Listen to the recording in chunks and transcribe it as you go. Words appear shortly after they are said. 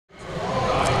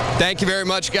Thank you very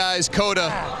much, guys.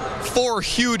 Koda, 4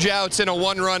 huge outs in a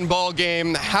 1-run ball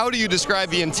game. How do you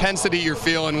describe the intensity you're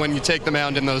feeling when you take the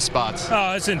mound in those spots?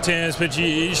 Oh, it's intense, but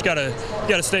you just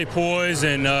gotta stay poised,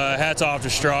 and hats off to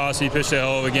Strauss. He pitched a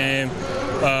hell of a game.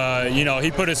 You know,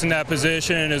 he put us in that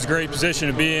position. It was a great position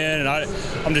to be in, and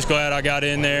I'm just glad I got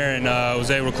in there and was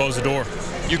able to close the door.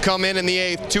 You come in the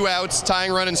 8th, 2 outs, tying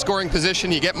run in scoring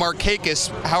position. You get Markakis.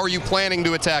 How are you planning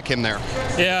to attack him there?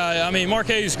 Yeah, I mean,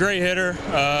 Markakis is a great hitter.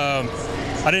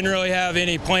 I didn't really have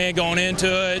any plan going into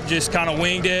it, just kind of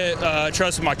winged it.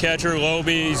 Trusted my catcher, Lobe.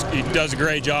 He does a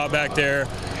great job back there.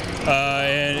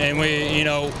 And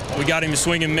we got him to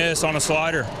swing and miss on a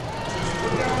slider.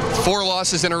 4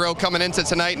 losses in a row coming into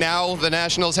tonight. Now the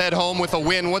Nationals head home with a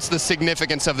win. What's the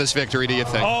significance of this victory, do you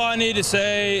think? All I need to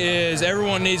say is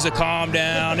everyone needs to calm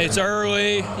down. It's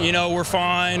early. You know, we're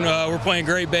fine. We're playing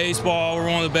great baseball. We're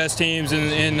one of the best teams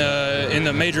in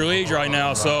the major leagues right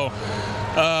now. So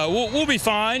we'll be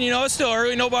fine. You know, it's still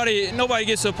early. Nobody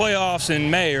gets to the playoffs in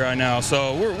May right now.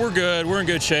 So we're good. We're in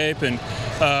good shape, and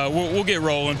we'll get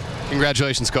rolling.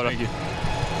 Congratulations, Koda. Thank you.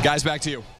 Guys, back to you.